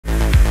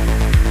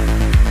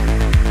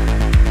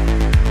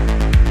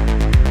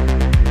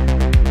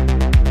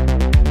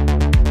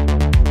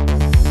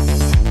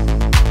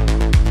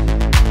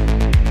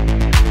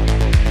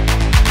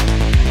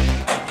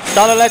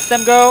Dollar lets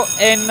them go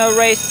in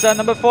race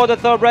number 4, the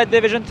Thoroughbred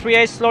Division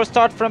 3A. Slow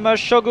start from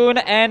Shogun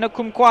and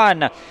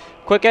Kumkwan.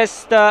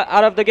 Quickest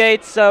out of the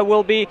gates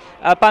will be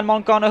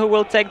MONGKOL, who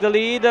will take the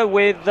lead,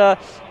 with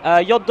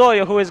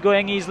Yodoyo, who is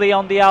going easily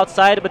on the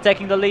outside. But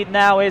taking the lead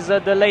now is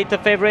the late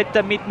favorite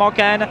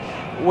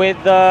MONGKOL, with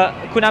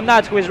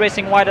Kunamnat, who is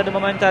racing wide at the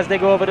moment as they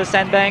go over the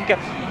sandbank.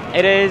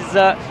 It is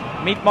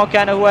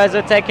MONGKOL who has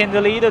taken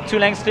the lead, 2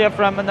 lengths clear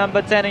from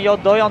number 10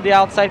 Yodoy. On the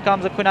outside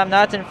comes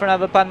Kunamnat in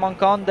front of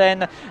MONGKOL,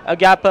 then a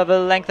gap of a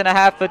length and a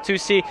half to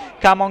see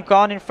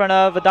MONGKOL in front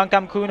of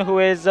Dankam Kun, who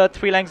is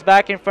 3 lengths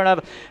back. In front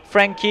of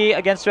Frankie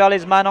against Real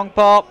is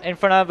MONGKOL in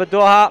front of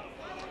Doha.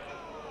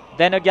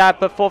 Then a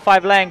gap of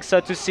 4-5 lengths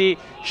to see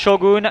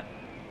Shogun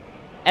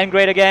and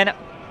Great Again.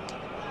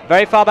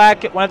 Very far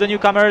back, one of the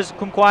newcomers,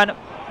 Kumkwan.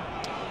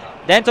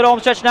 Then to the home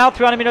stretch now,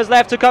 300 meters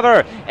left to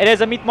cover. It is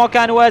a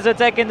MONGKOL who has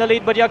taken the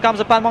lead, but here comes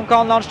a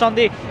MONGKOL launched on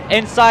the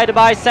inside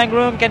by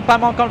Sangrung. Can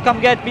MONGKOL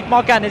come get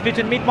MONGKOL? It's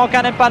between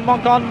MONGKOL and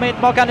MONGKOL.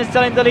 MONGKOL is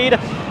still in the lead,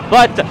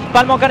 but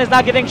MONGKOL is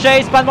now giving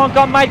chase.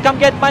 MONGKOL might come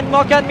get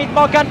MONGKOL.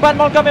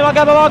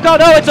 MONGKOL.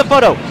 No, it's a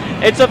photo.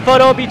 It's a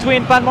photo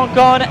between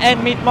MONGKOL and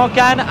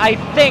MONGKOL. I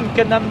think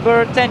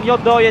number 10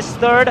 Yodoy is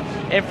third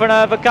in front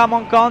of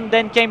MONGKOL.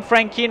 Then came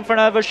Frankie in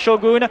front of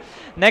Shogun.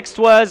 Next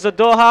was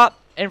Doha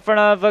in front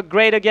of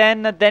Great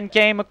Again. Then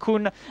came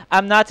Kun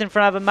Amnat in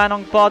front of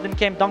MONGKOL. Then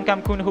came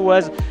Dankam Kun, who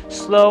was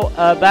slow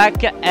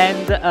back.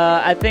 And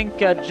I think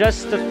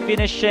just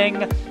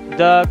finishing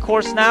the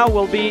course now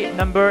will be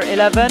number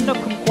 11,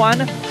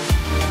 Kumkwan.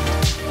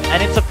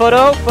 And it's a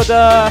photo for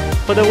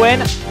the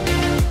win.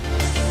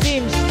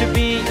 Seems to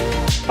be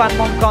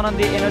MONGKOL on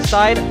the inner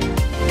side.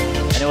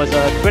 And it was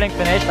a thrilling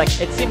finish. Like,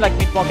 it seemed like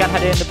MONGKOL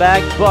had it in the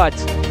bag, but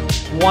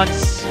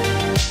once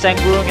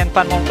Sangrung and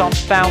MONGKOL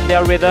found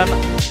their rhythm,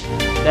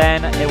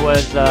 then it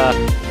was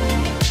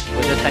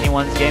just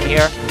anyone's game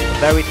here.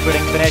 Very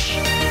thrilling finish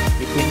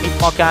between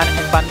MONGKOL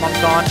and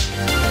MONGKOL.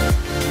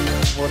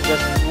 We'll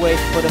just wait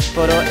for the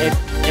photo.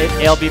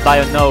 It'll be by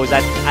a nose.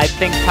 I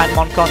think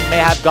MONGKOL may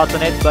have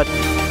gotten it, but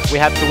we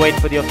have to wait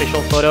for the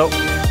official photo.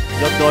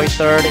 Yodoy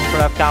third in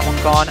front of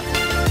MONGKOL.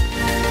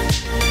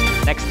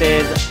 Next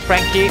is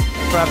Frankie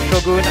from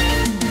Shogun.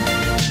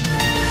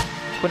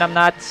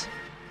 Kunamnat,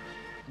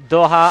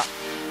 Doha,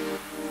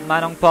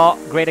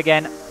 MONGKOL, Great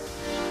Again.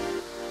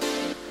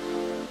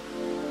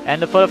 And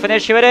the photo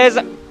finish, here it is.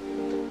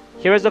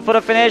 Here is the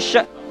photo finish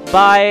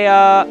by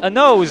a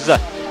nose.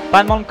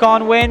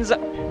 MONGKOL wins.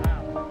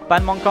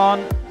 MONGKOL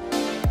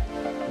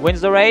wins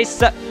the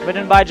race,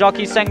 ridden by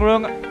jockey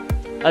Sangrung,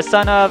 a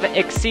son of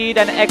Exceed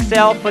and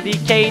Excel for the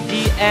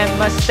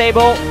KDM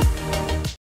stable.